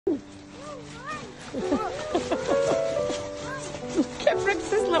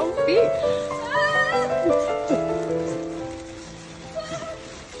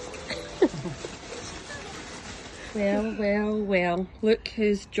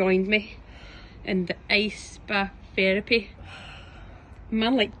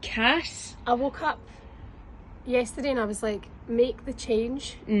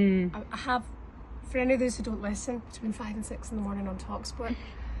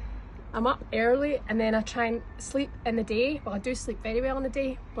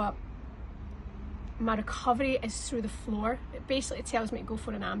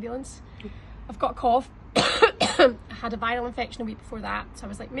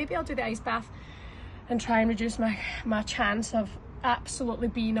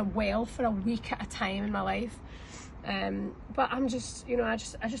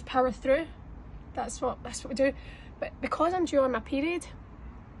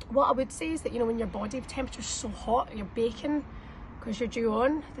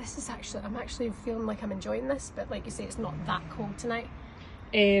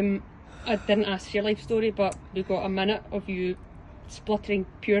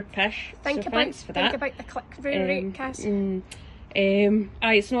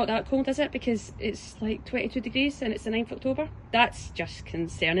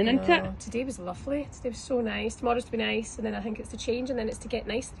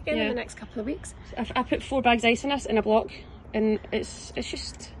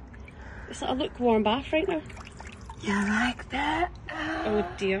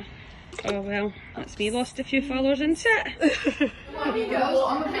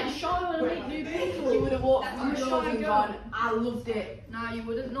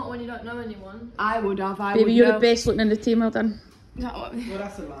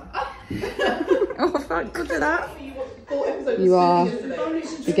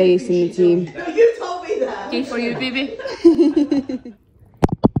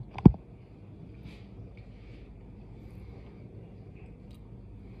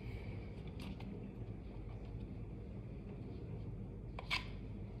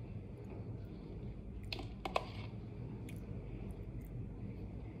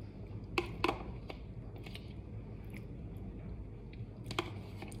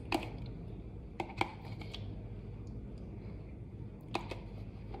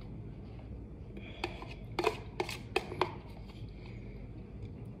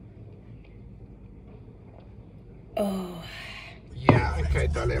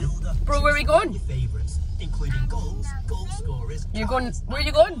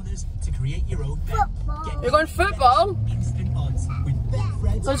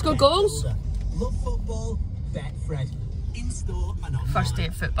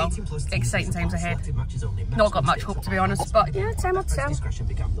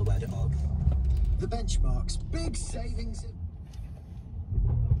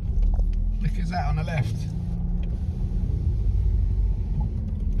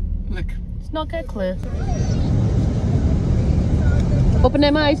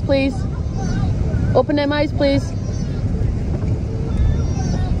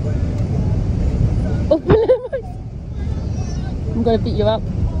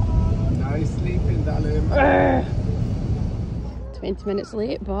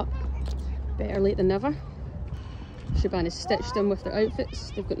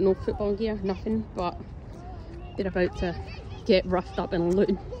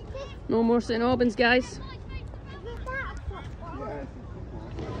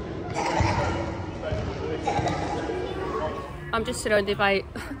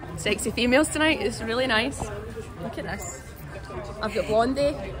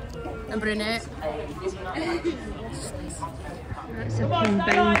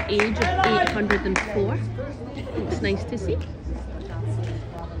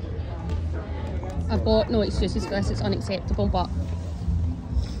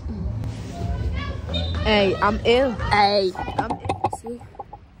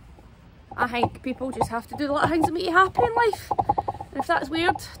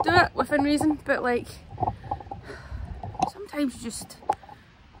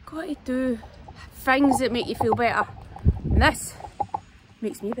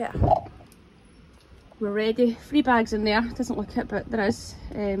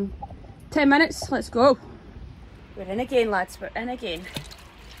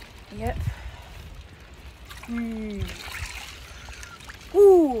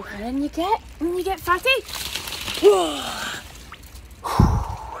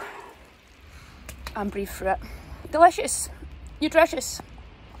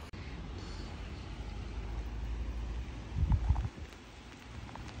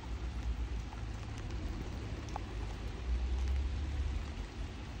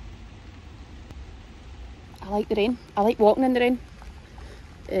like the rain. I like walking in the rain.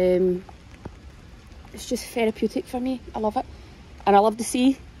 It's just therapeutic for me. I love it. And I love the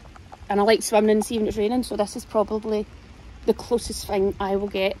sea. And I like swimming in the sea when it's raining. So this is probably the closest thing I will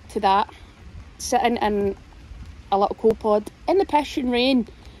get to that. Sitting in a little cold pod in the piss and rain.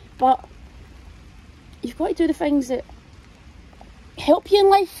 But you've got to do the things that help you in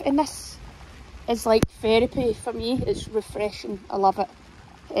life. And this is like therapy for me. It's refreshing. I love it.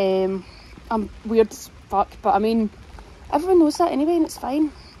 I'm weird as fuck. But I mean, everyone knows that anyway and it's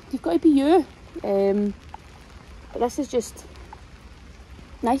fine. You've got to be you. But this is just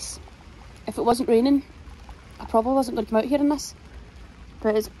nice. If it wasn't raining, I probably wasn't going to come out here in this.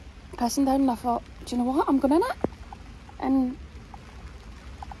 But it's pissing down and I thought, do you know what? I'm going in it. And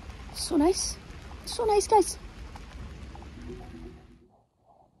it's so nice. It's so nice, guys.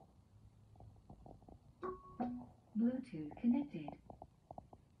 Bluetooth connected.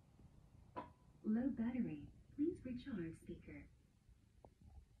 Low battery. Please recharge speaker.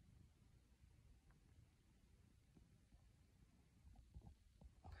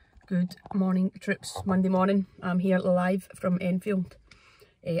 Good morning, troops. Monday morning. I'm here live from Enfield.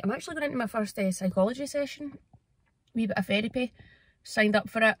 I'm actually going into my first psychology session. Wee bit of therapy. Signed up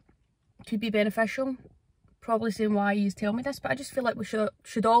for it. Could be beneficial. Probably saying why you tell me this, but I just feel like we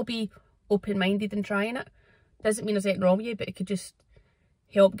should all be open-minded in trying it. Doesn't mean there's anything wrong with you, but it could just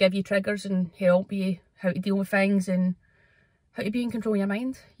help give you triggers and help you how to deal with things and how to be in control of your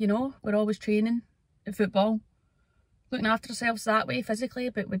mind. You know, we're always training at football, looking after ourselves that way physically,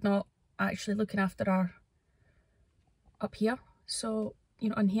 but we're not actually looking after our up here. So, you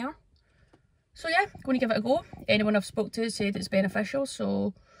know, in here. So yeah, going to give it a go. Anyone I've spoke to said it's beneficial,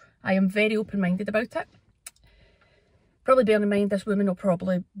 so I am very open-minded about it. Probably bearing in mind this woman will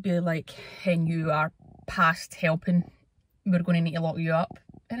probably be like, "Hen, you are past helping. We're going to need to lock you up."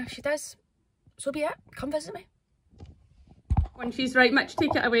 And if she does, so be it. Come visit me. When she's right, Mitch,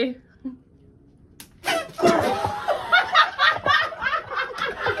 take it away. I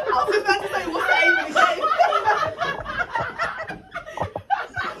was about to say, what's the aim of the game?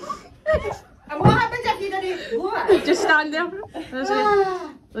 And what happens if you don't eat what? Just stand there.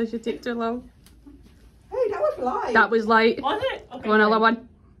 Unless you take too long. Hey, that was light. That was light. Was it? Okay, go on, another one.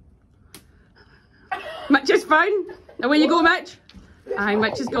 Mitch is fine. Away you go, Mitch. Aye,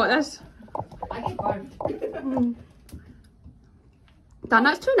 Mitch has got this. I get both. Dan,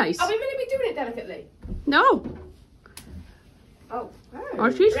 that's too nice. Are we going to be doing it delicately? No. Oh. Oh,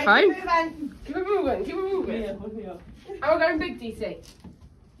 she's fine. Keep it moving, keep it moving. Yeah. And we're going big, DC.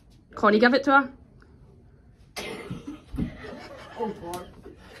 Connie, give it to her. Oh, God.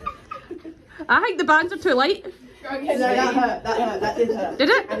 I think the bands are too light. No, that hurt, that did hurt. Did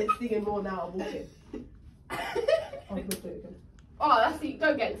it? And it's stinging more now, I'm walking. Oh, that's the,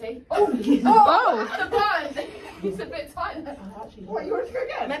 go get it. Oh! The band. It's a bit tight there. What, you want to go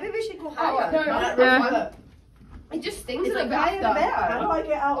again? Maybe we should go Oh, higher. no. Yeah. It just stings It's a like bit higher the better. How do I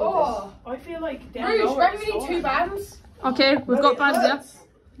get out of this? I feel like Ruesha, maybe we need 2 bands. Okay, we've got bands there.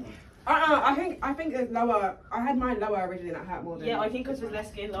 I think it's lower. I had mine lower originally and it hurt more than. Yeah, I think because there's less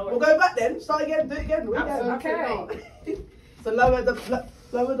skin lower. We'll go back then. Start again. Do it again. Okay. So lower the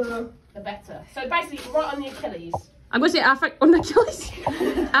better. So basically, right on the Achilles. I'm going to say, I think, on the Achilles.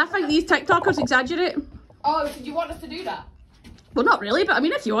 I think these TikTokers exaggerate. Oh, did you want us to do that? Well, not really, but I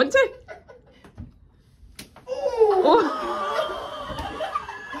mean, if you want to. Oh.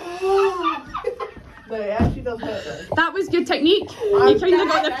 No, it actually does hurt though. That was good technique. You kind of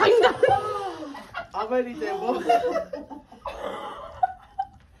got the thing down. I'm only doing one.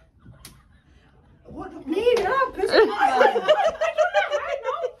 What? Me? No,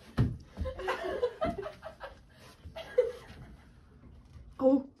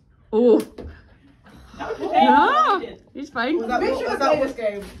 Oh. Oh. No. He's fine. Was that this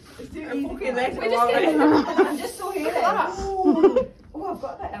game? It's too easy. I'm just so here. Oh, I've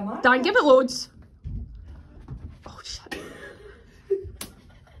got that, am I? Dan, give it loads. Oh, shit.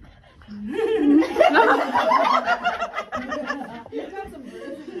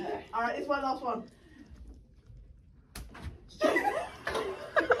 Alright, this is my last one.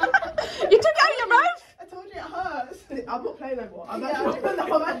 You took it out of your mouth? I told you it hurts. I'm not playing anymore. I'm actually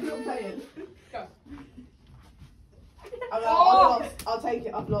not playing. Go. I've lost. I'll take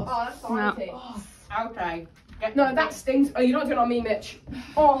it. I've lost. Oh, that's salty. Oh. Okay. No, that stings. Oh, you're not doing it on me, Mitch.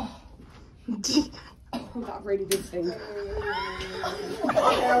 Oh. Oh, that really did sting.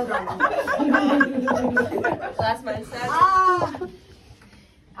 Last man said.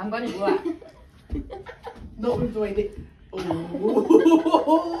 I'm going to do that. Not with doing it.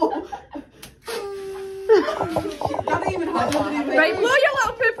 Not even hard. Right, blow your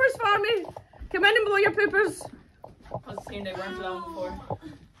little poopers for me. Come in and blow your poopers. I was saying they weren't long before.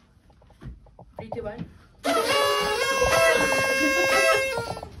 3, 2, 1.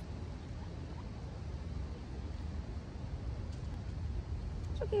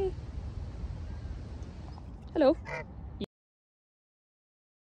 It's okay. Hello.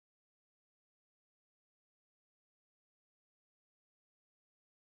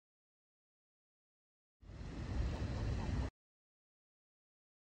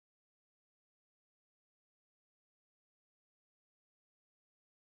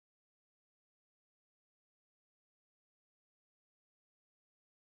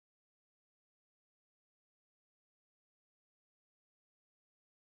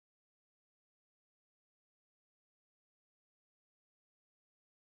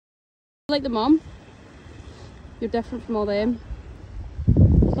 Like the mum, you're different from all them.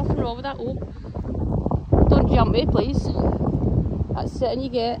 There's nothing wrong with that. Oh, don't jump me, please. That's it, and you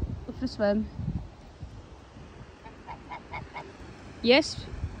get go for a swim. Yes,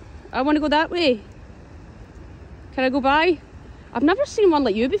 I want to go that way. Can I go by? I've never seen one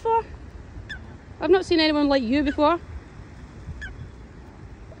like you before. I've not seen anyone like you before.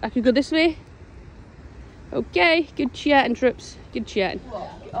 I could go this way. Okay, good chatting, troops. Good chatting.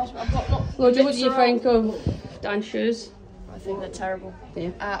 What do you think of Dan's shoes? I think they're terrible. Yeah.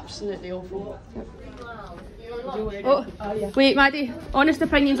 Absolutely awful. Oh, wait, Maddie. Honest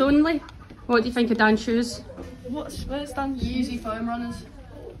opinions only. What do you think of Dan's shoes? Where's Dan's? Yeezy foam runners.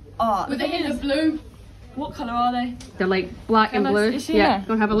 Oh, But they're in the blue. what colour are they? They're like black and blue. Is she Yeah, there?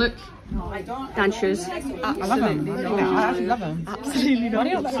 go and have a look. Dan's shoes. I love them. I actually love them. Absolutely not.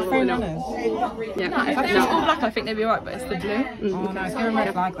 Foam runners. Yeah. If it was all black, I think they'd be alright, but it's the blue. Oh no, it's giving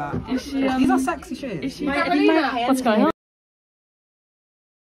red like that. Is she, These are sexy shoes. is she What's what's going on?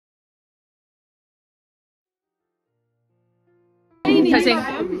 Kissing.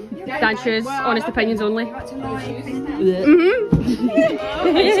 Dan's shoes. Honest opinions only.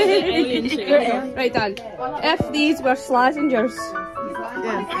 Right, Dan. If these were Slazengers,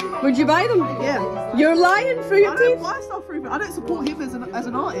 would you buy them? Yeah. You're lying through your teeth. Why stop through? I don't support him as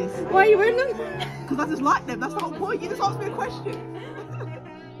an artist Why are you wearing them? because I just like them. That's the whole point. You just asked me a question.